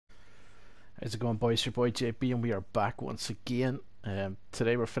How's it going, boys? Your boy JB, and we are back once again.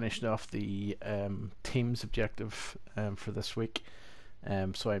 Today we're finishing off the team's objective for this week.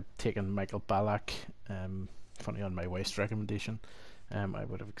 So I've taken Michael Ballack, funny on my waist recommendation. I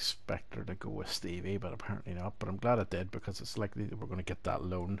would have expected her to go with Stevie, but apparently not. But I'm glad I did, because it's likely that we're going to get that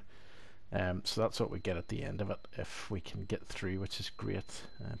loan. So that's what we get at the end of it, if we can get through, which is great,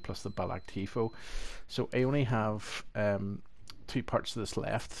 plus the Ballack Tifo. So I only have 2 parts of this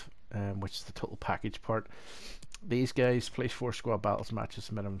left, which is the total package part. These guys play 4 squad battles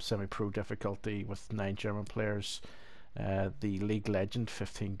matches, minimum semi-pro difficulty with 9 German players. The league legend,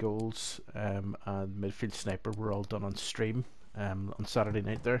 15 goals, and midfield sniper were all done on stream on Saturday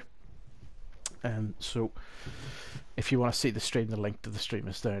night there. So if you want to see the stream, the link to the stream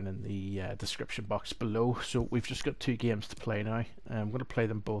is down in the description box below. So we've just got 2 games to play now. I'm going to play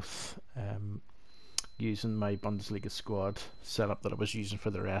them both using my Bundesliga squad setup that I was using for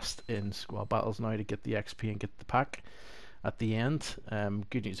the rest in squad battles now to get the XP and get the pack at the end.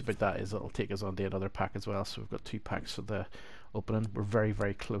 Good news about that is it'll take us on to another pack as well, so we've got 2 packs for the opening. We're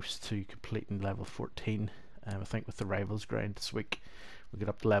very close to completing level 14. I think with the rivals grind this week we'll get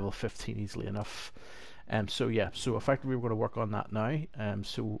up to level 15 easily enough. So yeah, so effectively we're going to work on that now.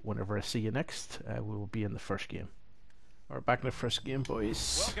 So whenever I see you next, we will be in the first game. We're back in the first game,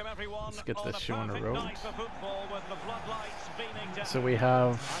 boys. Let's get this show on the road. So we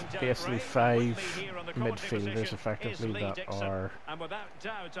have basically 5 midfielders effectively that are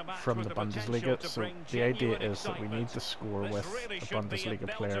from the Bundesliga. So the idea is that we need to score with a Bundesliga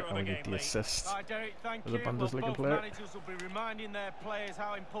player and we need the assist with a Bundesliga player. Will be reminding their players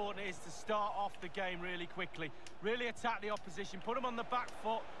how important it is to start off the game really quickly. Really attack the opposition, put them on the back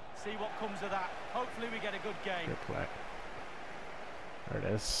foot, see what comes of that. Hopefully we get a good game. Good play. There it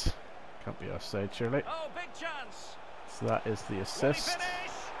is. Can't be offside, surely. Oh, big chance. So that is the assist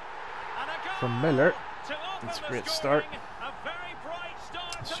from Miller. That's a great start.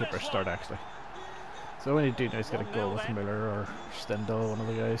 Super start, actually. So what we need to do now is get a goal with Miller or Stendhal, one of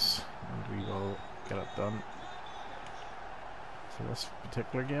the guys, and we will get it done for this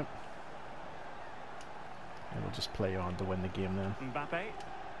particular game. And we'll just play on to win the game then. Mbappe.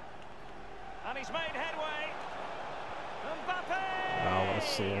 And he's made headway. Mbappe! Oh, what a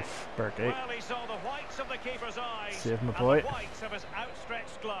save, Berkey. Well, he saw the whites of the keeper's eyes. Save my boy. And the whites of his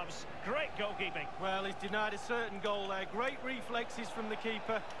outstretched gloves. Great goalkeeping. Well, he's denied a certain goal there. Great reflexes from the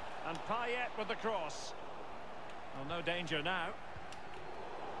keeper. And Payet with the cross. Well, no danger now.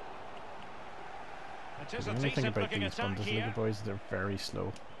 It is The a only thing about decent-looking these attack Bundesliga here. boys, they're very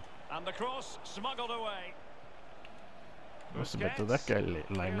slow. And the cross smuggled away. Must admit though, that guy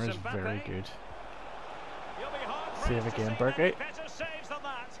Limer is very good. Save again, Berkey.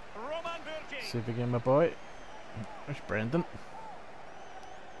 Save again, my boy. There's Brendan.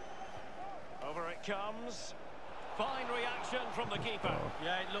 Over it comes. Fine reaction from the keeper. Oh.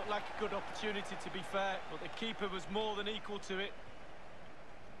 Yeah, it looked like a good opportunity, to be fair, but the keeper was more than equal to it.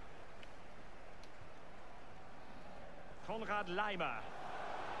 Konrad Laimer.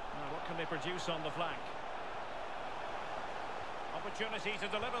 Now, what can they produce on the flank? Opportunity to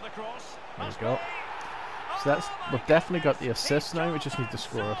deliver the cross. There we go. So that's, we've definitely got the assist now. We just need to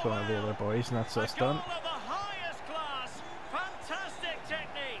score with one of the other boys, and that's us done. Fantastic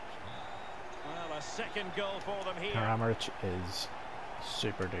technique. Well, a second goal for them here. Karamarich is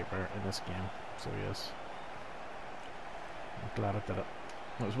super duper in this game, so he is. I'm glad I did it.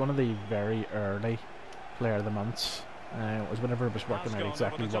 It was one of the very early player of the months. It was whenever I was working out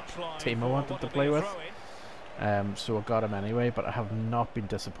exactly what team I wanted to play with. So I got him anyway, but I have not been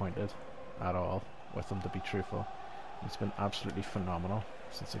disappointed at all with him, to be truthful. It's been absolutely phenomenal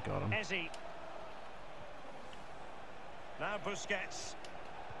since I got him. Now Busquets.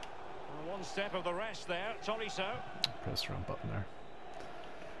 One step of the rest there. Toriso. Press the wrong button there,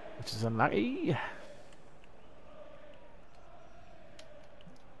 which is unlucky.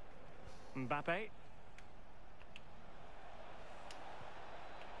 Mbappe.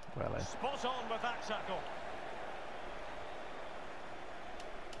 Well, spot on with that tackle.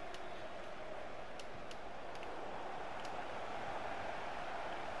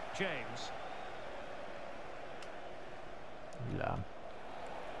 James. Lam.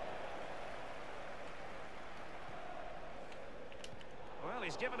 Well,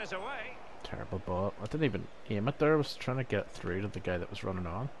 he's given us away. Terrible ball. I didn't even aim it there. I was trying to get through to the guy that was running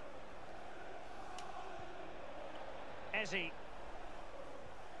on. Ezzy.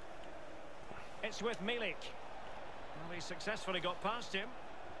 It's with Milik. Well, he successfully got past him.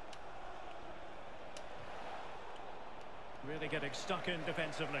 Really getting stuck in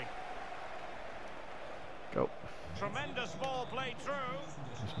defensively. Go. Tremendous ball played through.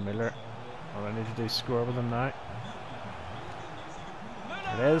 There's Miller. All I need to do is score with them now.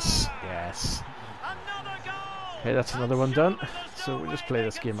 It is. Yes. Okay, that's another one done. So we'll just play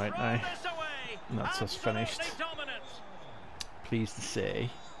this game out now. And that's us finished. Pleased to say,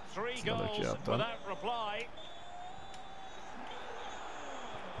 it's another job done.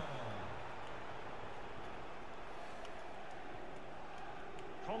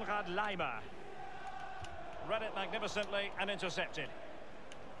 Konrad Leimer read it magnificently and intercepted.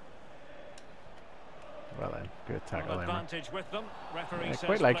 Well then, good tackle there. Advantage with them. Yeah,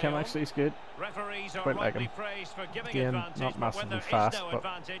 quite like him actually, he's good. Referees are quite like him. For giving Again, advantage, not massively fast, but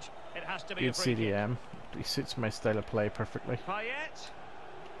it has to be good CDM. He suits my style of play perfectly. Payet.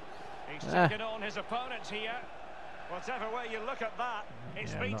 He's taken on his opponents here. Whatever way you look at that,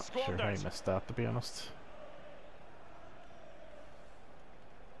 it's been not squandered. Sure how he missed that, to be honest.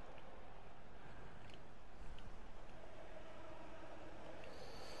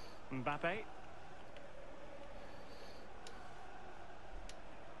 Mbappe.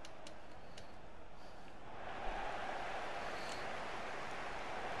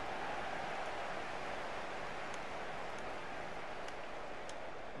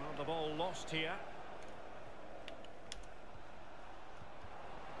 Well, the ball lost here.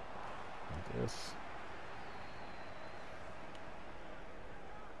 It is.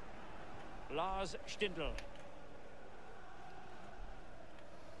 Lars Stindl.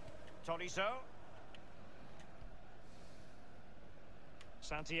 Tolisso.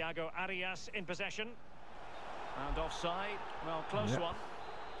 Santiago Arias in possession. And offside. Well, close one.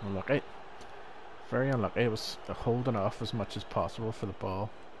 Unlucky. Very unlucky. It was holding off as much as possible for the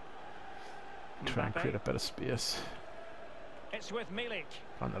ball. Try and create a bit of space. It's with Milik.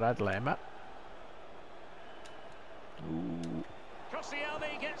 Konrad Leimer. Ooh.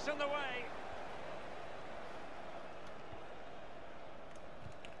 Koscielny gets in the way.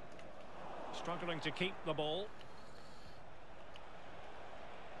 Struggling to keep the ball.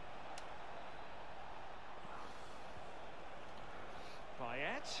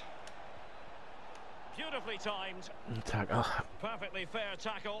 Payet. Beautifully timed. Tackle. Perfectly fair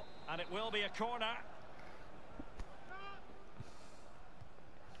tackle, and it will be a corner.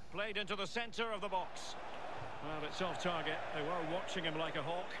 Played into the centre of the box. Well, it's off target. They were watching him like a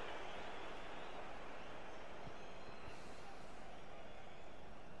hawk.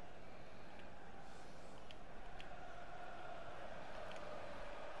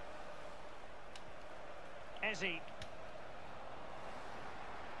 Ezzy.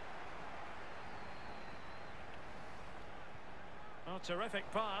 Oh, terrific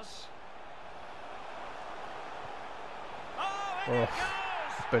pass. Oh,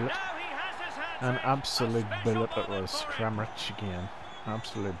 bullet. An absolute bullet it was. Kramaric again.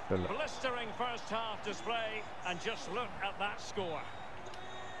 Absolute bullet. Blistering first half display, and just look at that score.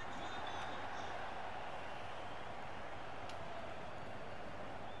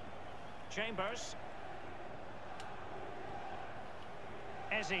 Chambers.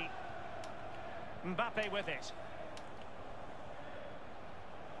 Ezzy. Mbappe with it.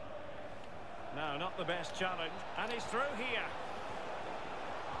 No, not the best challenge. And he's through here.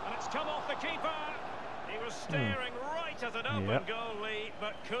 And it's come off the keeper. He was staring right at an open goalie,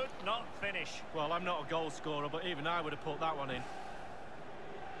 but could not finish. Well, I'm not a goal scorer, but even I would have put that one in.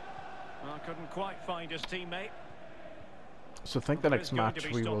 Well, couldn't quite find his teammate. So I think the next match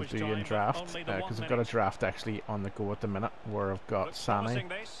we will do in draft, because I've got a draft actually on the go at the minute where I've got Sané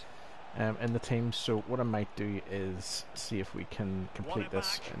in the team. So what I might do is see if we can complete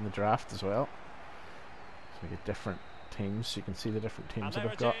this in the draft as well. So we get different teams, so you can see the different teams that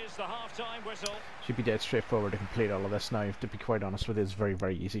I've got. Should be dead straightforward to complete all of this now. To be quite honest with you, it's very,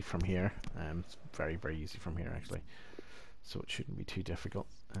 very easy from here. It's very, very easy from here actually. So it shouldn't be too difficult.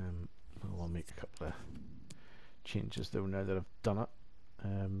 We'll make a couple of changes though now that I've done it.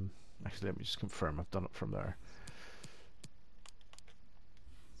 Actually, let me just confirm I've done it from there.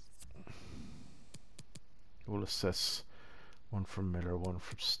 All assists, one from Miller, one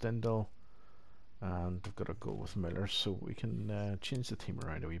from Stindl, and I've got to go with Miller, so we can change the team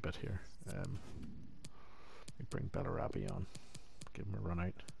around a wee bit here. We bring Bellarabi on, give him a run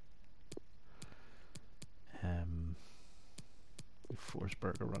out.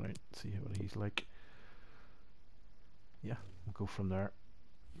 Forsberg a run out, see what he's like. Yeah, we'll go from there.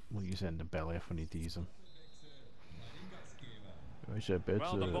 We'll use Belly if we need to use him.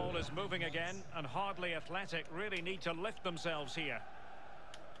 Well, the ball is moving again, and hardly athletic really need to lift themselves here.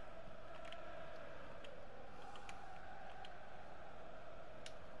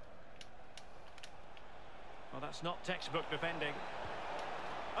 Well, that's not textbook defending.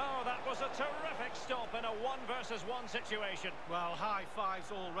 Oh, that was a terrific stop in a 1-versus-1 situation. Well, high fives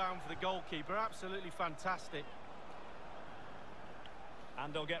all round for the goalkeeper. Absolutely fantastic.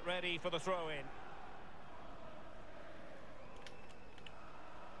 And they'll get ready for the throw-in.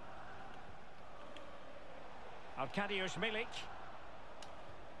 Arkadiusz Milik.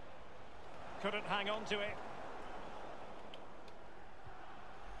 Couldn't hang on to it.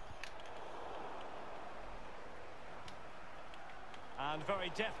 And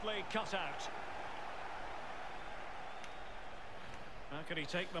very deftly cut out. How can he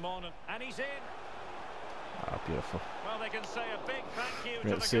take them on? And he's in. Ah, beautiful. Well, they can say a big thank you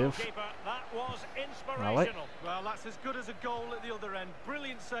Great to the save. goalkeeper. That was inspirational. Well, that's as good as a goal at the other end.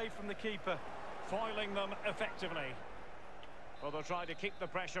 Brilliant save from the keeper. Foiling them effectively. Well, they'll try to keep the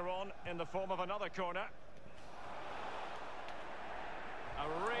pressure on in the form of another corner.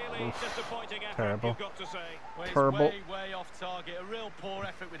 A really disappointing effort, terrible. you've got to say. Well, he's Terrible. way off target. A real poor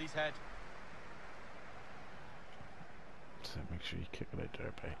effort with his head. So make sure you kick it out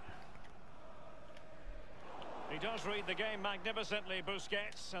there, mate. He does read the game magnificently,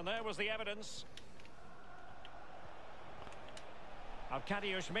 Busquets, and there was the evidence.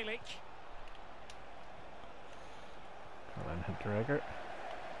 Arkadiusz Milik. Colin Hinteregger.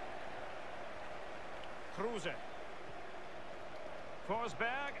 Kruse.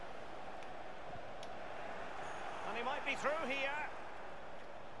 Forsberg. And he might be through here.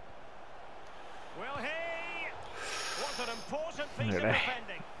 Will he? What an important piece of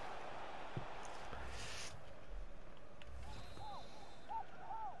defending.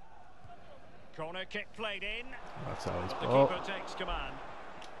 Corner kick played in. That's always But the ball. keeper takes command.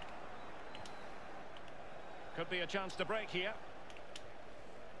 Could be a chance to break here.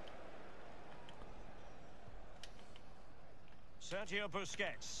 Sergio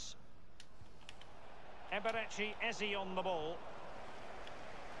Busquets. Eberechi Eze on the ball.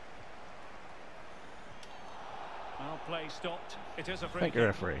 Well, play stopped. It is a free Thank you, kick.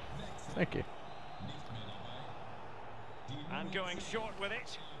 referee. Thank you. And going short with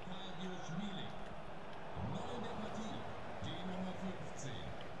it.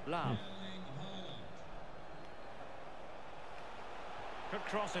 Lam. Could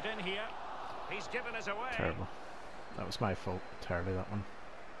cross it in here. He's given us away. Terrible. That was my fault. Terribly, that one.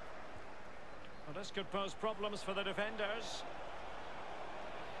 Well, this could pose problems for the defenders.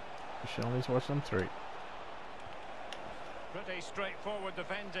 You should always watch them through. Pretty straightforward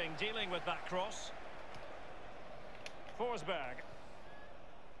defending, dealing with that cross. Forsberg.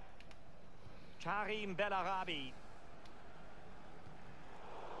 Karim Bellarabi.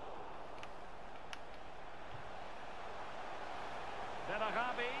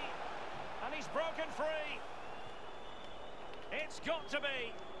 Bellarabi. And he's broken free. It's got to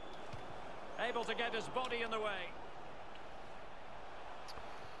be. Able to get his body in the way.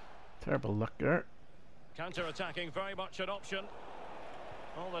 Terrible luck there. Counter-attacking very much an option.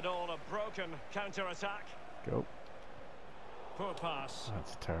 All in all, a broken counter-attack. Go. Poor pass.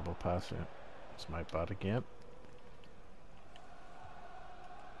 That's a terrible pass. Yeah. It's my bad again.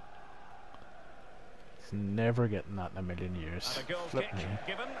 It's never getting that in a million years. And a goal Flip kick me.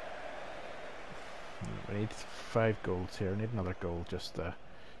 given. We need 5 goals here. We need another goal just to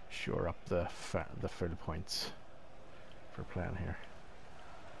shore up the full points for playing here.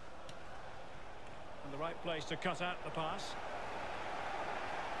 And the right place to cut out the pass.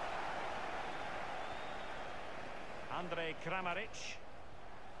 Andrej Kramaric.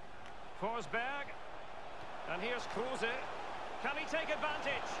 Forsberg. And here's Kruse. Can he take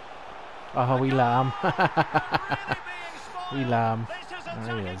advantage? Oh, we lamb. Really We lamb. This is There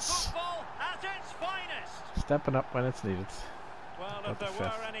attacking he is. football at its finest. Stepping up when it's needed. Well, Got if the there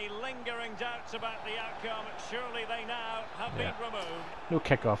fifth. were any lingering doubts about the outcome, surely they now have Yeah. been removed. No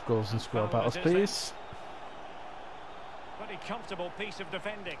kick-off goals in squad Foul battles, it is, please. Pretty comfortable piece of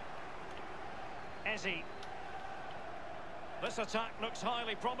defending. Eze. This attack looks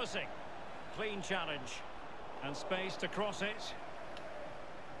highly promising. Clean challenge. And space to cross it.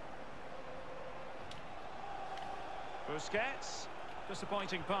 Busquets.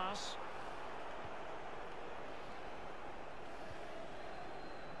 Disappointing pass.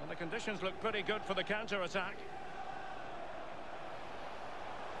 And the conditions look pretty good for the counter-attack.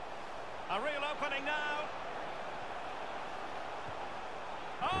 A real opening now.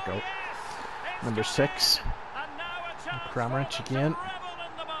 Oh, we go. yes! It's Number gone 6. in. And now a chance Kramaric for them again. to revel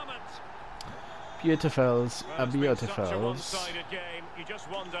in the moment. Beautifuls. Well, A it's been such a beautifuls. one-sided game. You just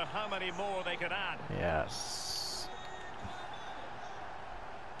wonder how many more they could add. Yes.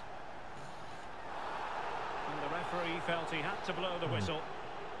 And the referee felt he had to blow the whistle.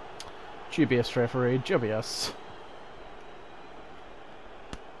 Dubious referee. Dubious.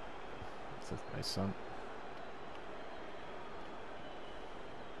 That's nice, son.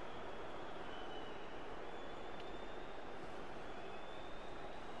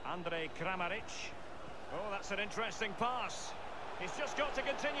 Andre Kramaric. Oh, that's an interesting pass. He's just got to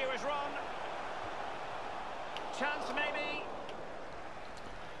continue his run. Chance maybe.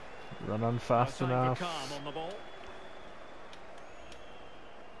 Run on fast enough. Calm on the ball.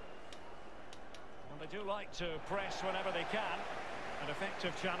 Well, they do like to press whenever they can. An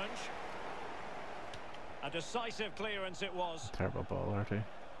effective challenge. A decisive clearance it was. Terrible ball, Artie.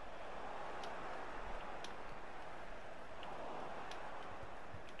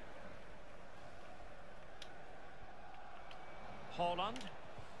 Holland.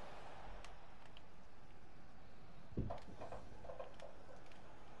 Well,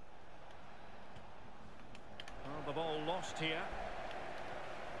 the ball lost here.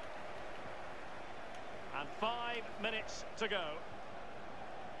 And 5 minutes to go.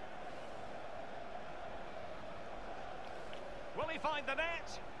 Will he find the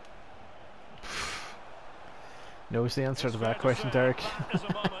net? No is the answer to that question, Derek.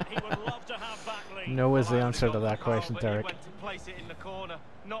 No is the answer to that question, Derek. Went to place it in the corner.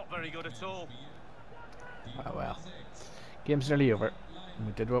 Not very good at all. Oh well. Game's nearly over.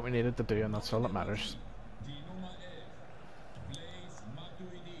 We did what we needed to do, and that's all that matters.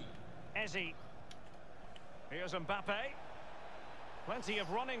 Ezzy. Here's Mbappe. Plenty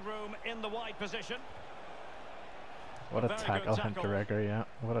of running room in the wide position. What a tackle, Hinteregger, yeah.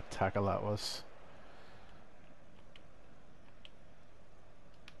 What a tackle that was.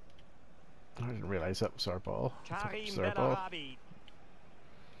 I didn't realise that was our ball. It was our ball.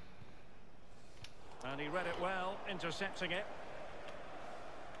 And he read it well, intercepting it.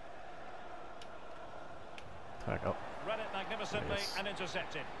 Tackle. Read it magnificently and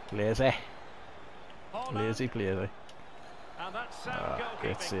intercepted. Lazy. Lazy, lazy. And that's sound goalkeeping.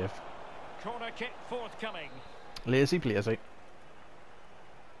 Great save. Corner kick forthcoming. Lazy, lazy.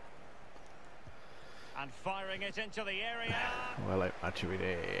 And firing it into the area. Well out,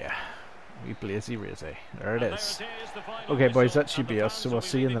 Machuidi. We blazy razy. There it is. Okay, boys, that should be us. So we'll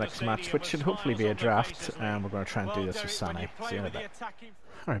see you in the next match, which should hopefully be a draft. And we're going to try and do this with Sane. See you in a bit.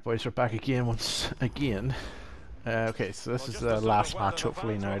 Alright, boys, we're back again once again. Okay, so this is the last match,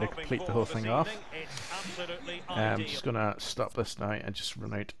 hopefully, now to complete the whole thing off. I'm just going to stop this now and just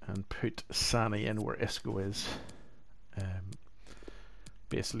run out and put Sane in where Isco is.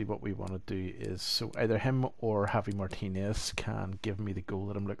 Basically what we want to do is, so either him or Javi Martinez can give me the goal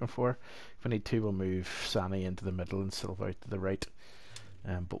that I'm looking for. If I need to, we'll move Sane into the middle and Silva out to the right.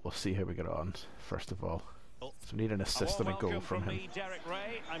 But we'll see how we get on, first of all. So we need an assist and a goal from him. Me, Derek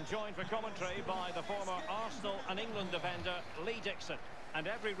Ray. I'm joined for commentary by the former Arsenal and England defender, Lee Dixon. And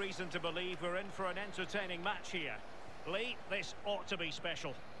every reason to believe we're in for an entertaining match here. Lee, this ought to be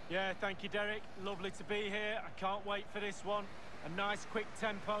special. Yeah, thank you, Derek. Lovely to be here. I can't wait for this one. A nice quick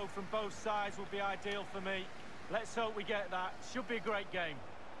tempo from both sides would be ideal for me. Let's hope we get that. Should be a great game.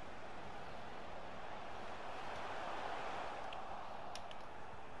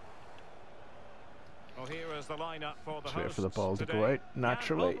 Well, here is the lineup for the Just wait hosts for the ball to today. go out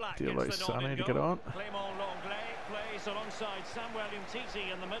naturally to allow Sane to get on. Clement Lenglet plays alongside Samuel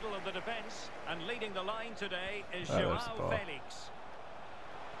Umtiti in the middle of the defence, and leading the line today is Joao Felix.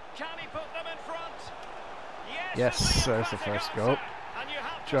 Can he put them in front? Yes, there's the first goal.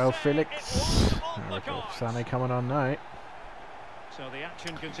 Joao Felix. There we go. Sane coming on now. So the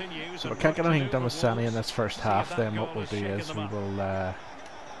action continues. So we can't get anything done with Sane in this first half. Then what we'll do is we will.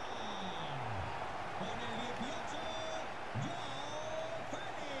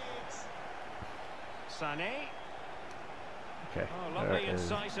 Sane. Okay, oh, lovely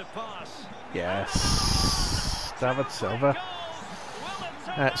incisive pass. Yes, David Silva.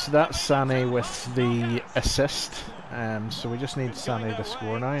 So that's Sane with the assist. So we just need Sane to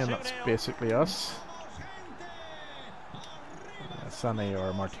score now, and that's basically us. Sane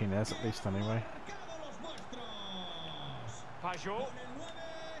or Martinez, at least, anyway. Pajot.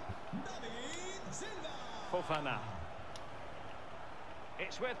 Fofana.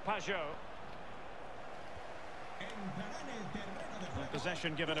 It's with Pajot.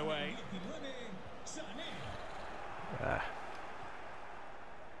 Possession given away.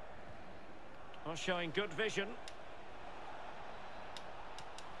 Well, showing good vision.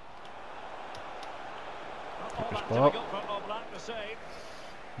 Keeper's ball. Odegaard to save.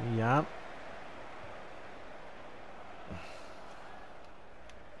 Yeah.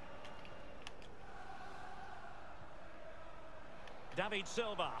 David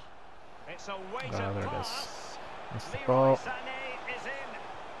Silva. It's a weighted there it pass. is. That's the ball. Is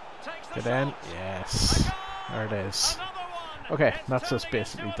in. Get in. Yes. There it is. Okay, that's us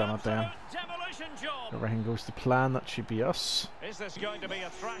basically done it then. Everything goes to plan, that should be us. Is this going to be a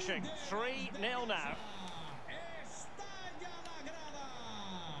thrashing? 3-0 now.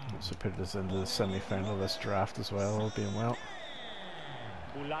 So put us into the semi-final of this draft as well, all being well.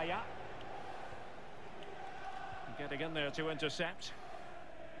 Ulaya. Getting in there to intercept.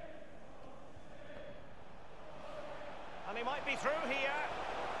 And he might be through here.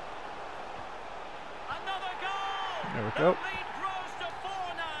 Another goal! There we go.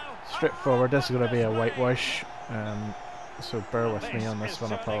 Straightforward, this is going to be a whitewash. So bear with me on this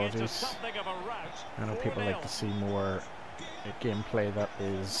one, apologies. I know people like to see more gameplay that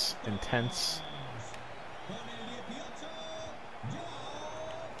is intense.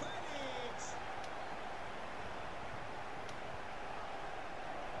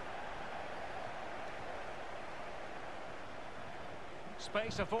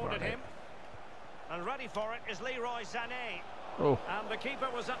 Space afforded him. And ready for it is Leroy Sané. Oh. And the keeper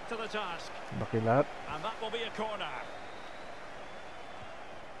was up to the task. Lucky lad. And that will be a corner.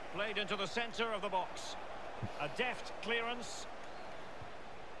 Played into the centre of the box. A deft clearance.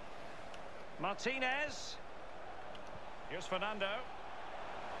 Martinez. Here's Fernando.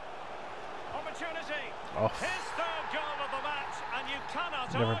 Opportunity. Off. His third goal of the match, and you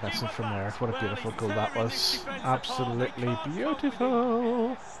cannot Never argue missing with from that. there. What a beautiful goal that was. Absolutely Well,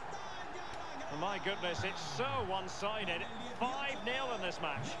 beautiful. My goodness, it's so one-sided. 5-0 in this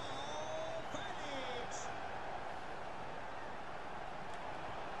match.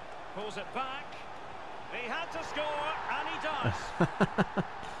 Pulls it back. He had to score, and he does.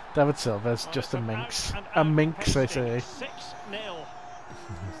 David Silva is just a minx. A minx, I say. 6-0.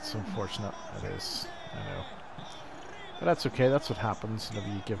 It's unfortunate. It is. I know. But that's okay. That's what happens whenever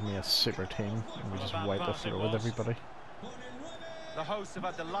you give me a super team and we just wipe the floor with everybody. The hosts have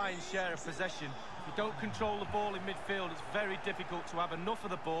had the lion's share of possession. If you don't control the ball in midfield, it's very difficult to have enough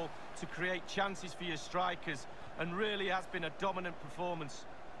of the ball to create chances for your strikers, and really has been a dominant performance.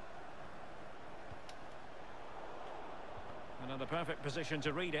 Another perfect position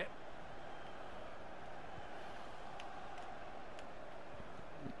to read it.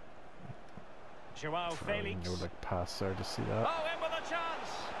 Joao Felix. No like pass there to see that. Oh, in with a chance.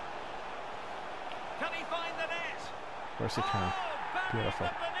 Can he find the net? Of course he can. Beautiful.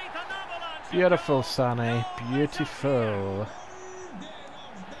 Beneath an avalanche. Beautiful, Sané. Beautiful.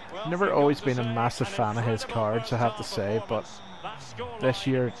 Well, Never always been a massive fan of his cards, I have to say, but this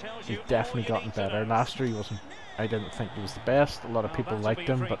year he's definitely gotten better. Last year he wasn't. I didn't think he was the best. A lot of people liked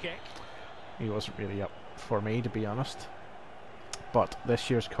him, but he wasn't really up for me, to be honest. But this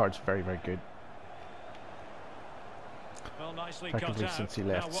year's card's very, very good. Practically since he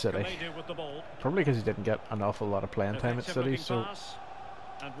left City. Probably because he didn't get an awful lot of playing time at City, so...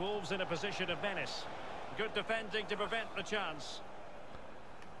 And Wolves in a position of menace. Good defending to prevent the chance.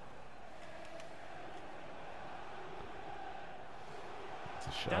 It's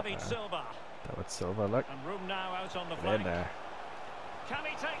a shot David there. Silva. David Silva, look. And room now out on the flank. In there. Can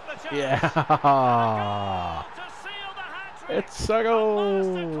he take the chance? Yeah! It's a goal!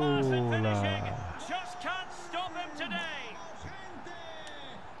 Just can't stop him today.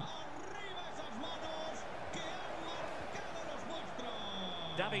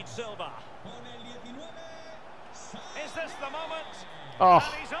 David Silva. Is this the moment? Oh! And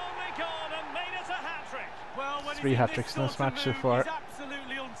he's only gone and made it a hat-trick. Well, 3 hat-tricks in this match so far. He's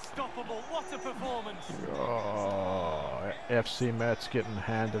absolutely unstoppable. What a performance. Oh, FC Metz getting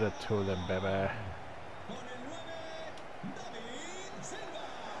handed it to them, baby.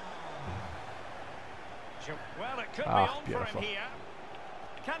 Well, it could be on beautiful. for him here.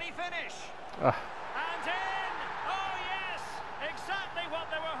 Can he finish? Ah. And in! Oh, yes! Exactly what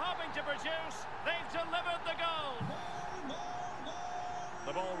they were hoping to produce. They've delivered the goal.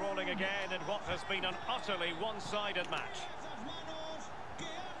 The ball rolling again in what has been an utterly one-sided match.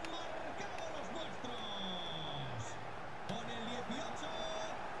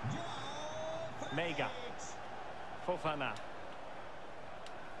 Mega. Fofana.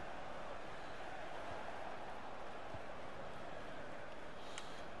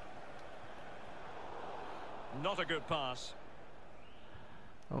 Not a good pass.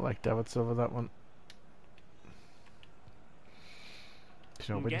 I like David Silva, that one.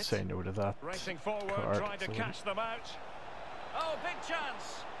 You know, we didn't say no to that. Racing forward, card, trying to catch them out. Oh, big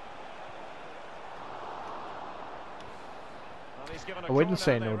chance. Well, I wouldn't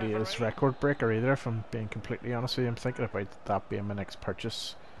say no to his record breaker either, if I'm being completely honest with you. I'm thinking about that being my next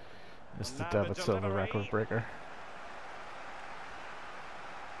purchase. Is the David Silva record breaker.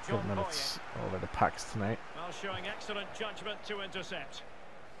 5 minutes all of the packs tonight. Well, showing excellent judgment to intercept.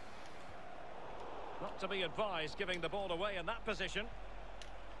 Not to be advised giving the ball away in that position.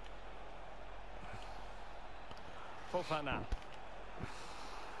 Fofana.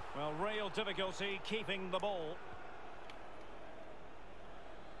 Well, real difficulty keeping the ball.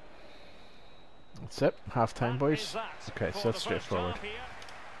 That's it. Half time, boys. Okay, so that's straightforward.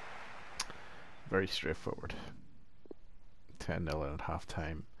 Very straightforward. 10-0 at half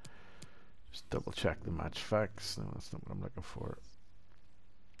time. Just double check the match facts. No, that's not what I'm looking for.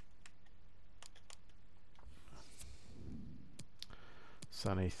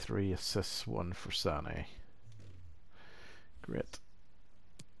 Sané 3 assists, 1 for Sané. Great.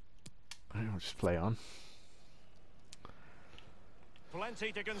 I'll just play on.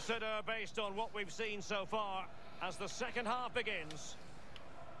 Plenty to consider based on what we've seen so far as the second half begins.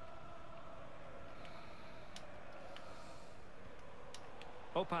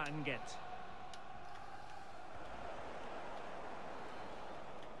 Odegaard.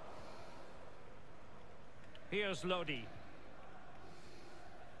 Here's Lodi.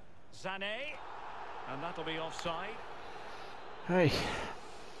 Sané. And that'll be offside. Hey.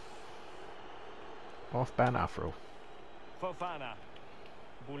 Off ban Afro. Fofana.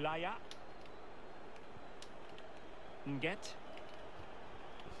 Bulaya. Nget.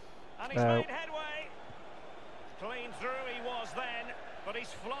 And he's made headway. Clean through he was then, but he's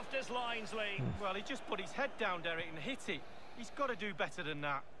fluffed his lines, Lee. Well, he just put his head down, Derek, and hit it. He's got to do better than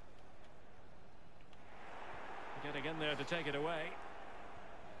that. Getting in there to take it away.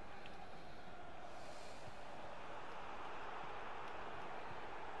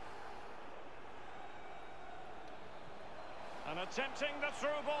 And attempting the through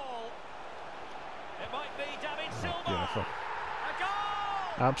ball. It might be David Silva. Beautiful. A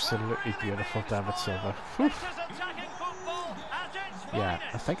goal! Absolutely beautiful, David Silva. This is attacking football at its Yeah,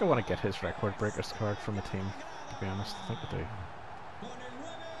 finest. I think I want to get his record breakers card from a team, to be honest. I think I do.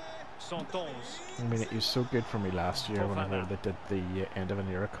 I mean, it was so good for me last year whenever they did the end of an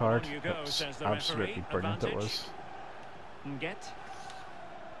era card. It was absolutely brilliant, it was. Nget.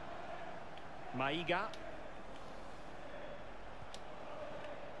 Maiga.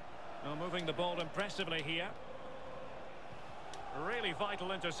 Now moving the ball impressively here. Really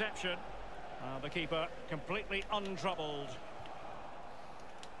vital interception. The keeper completely untroubled.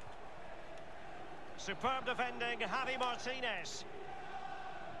 Superb defending, Javi Martinez.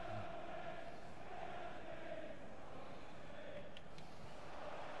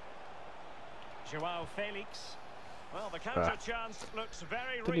 Joao Felix. Well, the counter chance looks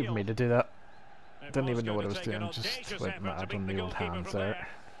very real. Didn't even mean to do that. Didn't even know what I was doing. Just went mad on the old hands there.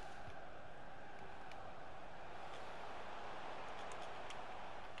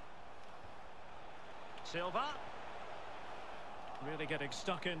 Silva. Really getting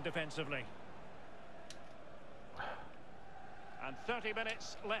stuck in defensively. And 30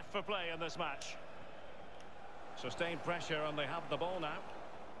 minutes left for play in this match. Sustained pressure and they have the ball now.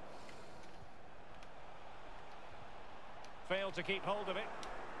 Failed to keep hold of it.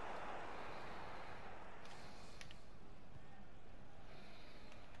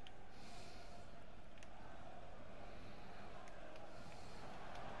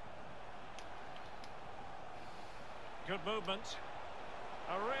 Good movement.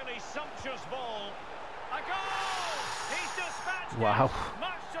 A really sumptuous ball. A goal! He's dispatched Wow. it,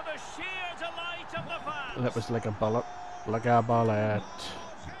 much to the sheer delight of the fans. That was like a bullet. Like a bullet.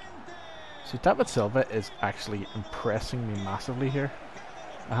 See, David Silva is actually impressing me massively here.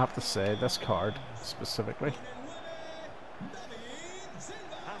 I have to say, this card specifically.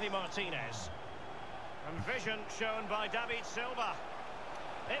 Javi Martinez. And vision shown by David Silva.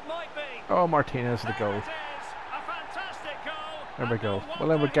 It might be. Oh, Martinez, the There goal. it is. A fantastic goal. There we And go. no Well, then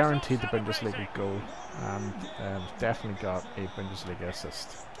we're wonder guaranteed he's the so Bundesliga celebrating. goal. And definitely got a Bundesliga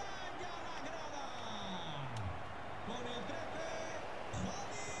assist.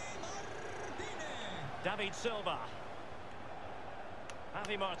 David Silva.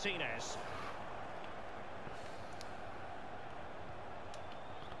 Javi Martinez.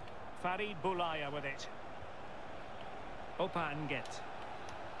 Farid Boulaya with it. Odegaard.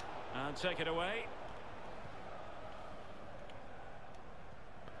 And take it away.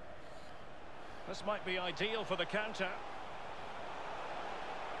 This might be ideal for the counter.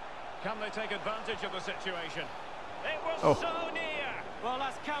 Can they take advantage of the situation? It was so near. Well,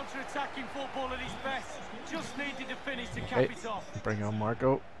 that's counter-attacking football at its best. Just needed to finish to cap it off. Bring on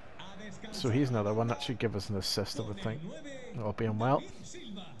Marco. So he's another one that should give us an assist, I would think. All being well.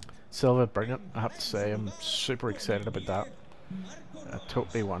 Silva, brilliant. I have to say, I'm super excited about that. I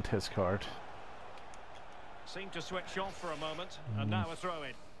totally want his card. Seemed to switch off for a moment, and now a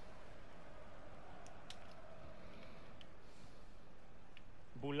throw-in.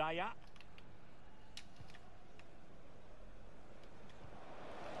 Boulaya.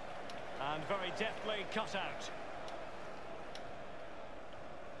 And very deftly cut out.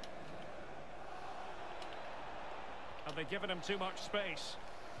 Have they given him too much space?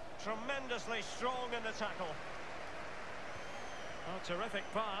 Tremendously strong in the tackle. Oh, terrific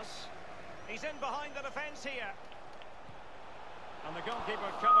pass. He's in behind the defence here. And the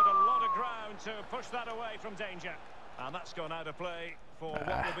goalkeeper covered a lot of ground to push that away from danger. And that's gone out of play for what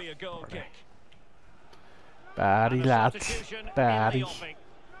will be a goal kick. Barry, lad. Barry.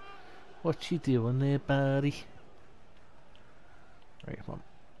 What you doing there, Barry? Right, come on.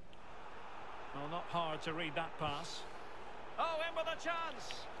 Well, not hard to read that pass. Oh, in with a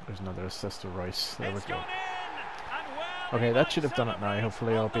chance. There's another assist to Royce. There we go. Gone in, and well, okay, that should have done it now.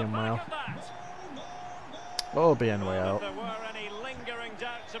 Hopefully all being well. All being well. If there were any lingering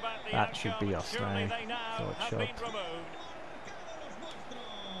doubts about the That should be outcome, us surely now. they now So it have should. been removed.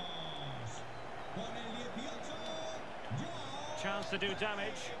 Chance to do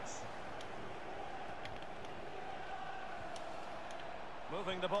damage.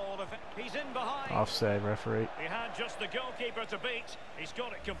 Moving the ball, he's in behind. Offside, referee. He had just the goalkeeper to beat. He's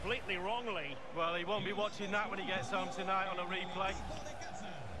got it completely wrongly. Well, he won't be watching that when he gets home tonight on a replay.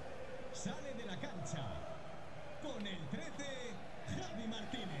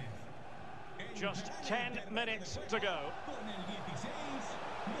 Just 10 minutes to go.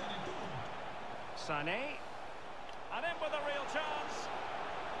 Sané. And in with a real chance.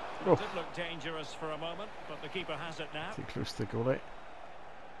 Oh. It did look dangerous for a moment, but the keeper has it now. Too close to the goalie.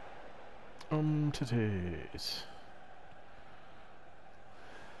 Today's.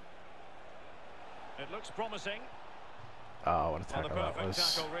 It looks promising. Oh, what a On the tackle that perfect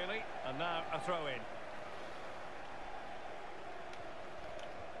was. tackle, really. And now a throw in.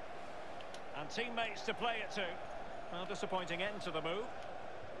 And teammates to play it to. Well, disappointing end to the move.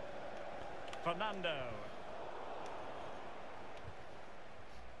 Fernando.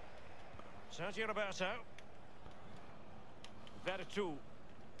 Sergio Roberto. Vertu.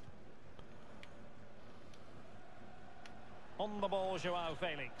 On the ball, Joao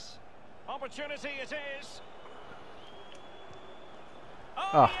Felix. Opportunity it is.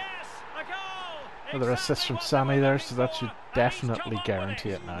 Oh, yes! A goal! Another assist from Sammy there, so that should definitely guarantee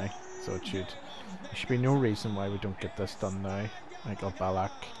it now. So it should. There should be no reason why we don't get this done now. Michael Ballack.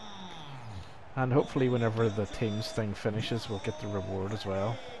 And hopefully whenever the teams thing finishes, we'll get the reward as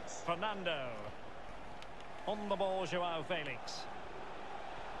well. Fernando. On the ball, Joao Felix.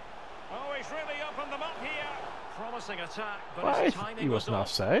 Oh, he's really opened them up here. Promising attack, but Why? his timing He wasn't was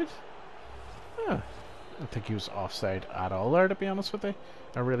off. offside? Huh. I don't think he was offside at all there, to be honest with you.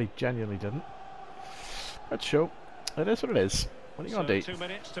 I really genuinely didn't. But show. It is what it is. What are you going to do? 2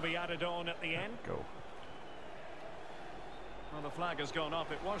 minutes to be added on at the end. Go. Well, the flag has gone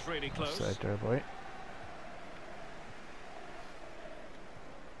up. It was really close. Offside there, boy.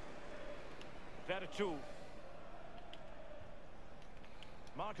 Vertu.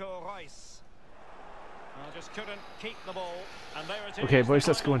 Marco Reus. Just couldn't keep the ball, and there it is. Okay, boys,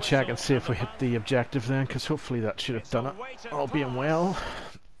 let's go and check and see if we hit the objective then, because hopefully that should have done it. All being well.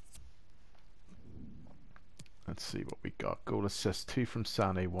 Let's see what we got. Goal assist, 2 from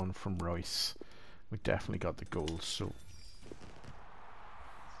Sané, 1 from Royce. We definitely got the goals, so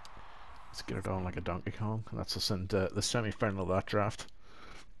let's get it on like a Donkey Kong. And that's us in the semi-final of that draft.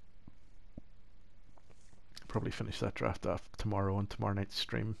 Probably finish that draft off tomorrow on tomorrow night's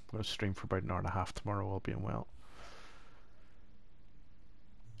stream. I'm going to stream for about an hour and a half tomorrow, all being well.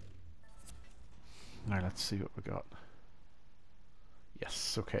 Now let's see what we got.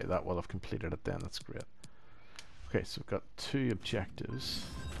 Yes, okay, that will have completed it then. That's great. Okay, so we've got 2 objectives.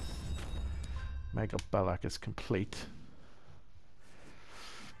 Michael Ballack is complete.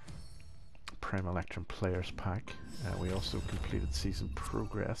 Prime Electrum Players Pack. We also completed Season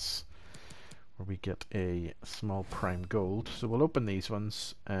Progress, where we get a small Prime Gold. So we'll open these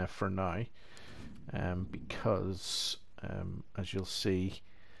ones for now, because as you'll see,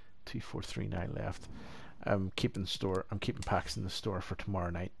 2439 left. I'm keeping packs in the store for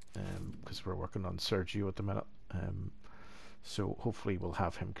tomorrow night, because we're working on Sergio at the minute. So hopefully we'll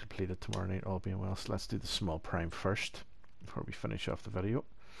have him completed tomorrow night, all being well. So let's do the small Prime first before we finish off the video.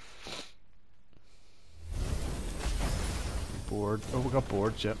 Board. Oh, we got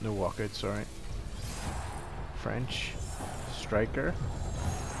boards. Yep, no walkout. Sorry. French striker.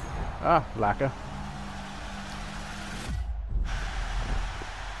 Ah, Laka.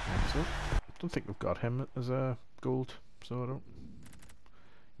 Excellent. Don't think we've got him as a gold, so I don't.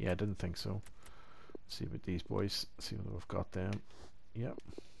 Yeah, I didn't think so. Let's see about these boys. See whether we've got them. Yep.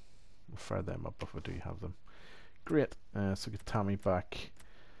 We'll fire them up if we do have them. Great. So get Tammy back,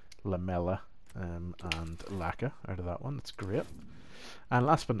 Lamella, and Laka out of that one. That's great. And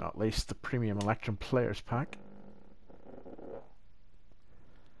last but not least, the Premium Electrum Players Pack.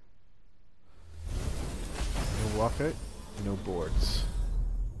 No walkout, no boards.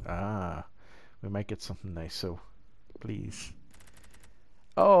 Ah, we might get something nice, so please.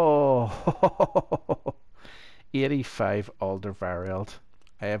 Oh, 85 Alderweireld.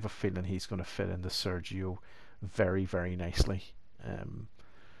 I have a feeling he's going to fit into Sergio very, very nicely.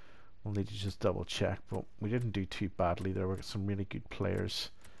 We'll need to just double check, but we didn't do too badly there. We've got some really good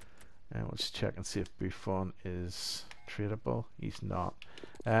players. And we'll just check and see if Buffon is tradable. He's not.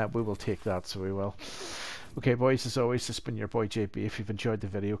 We will take that, so we will. Okay, boys, as always, this has been your boy JB. If you've enjoyed the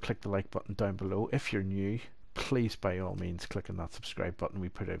video, click the like button down below. If you're new, please by all means click on that subscribe button. We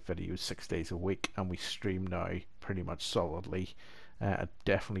put out videos 6 days a week, and we stream now pretty much solidly.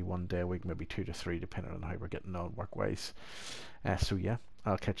 Definitely 1 day a week, maybe 2 to 3, depending on how we're getting on work-wise. So yeah,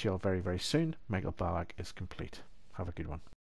 I'll catch you all very, very soon. Michael Ballack is complete. Have a good one.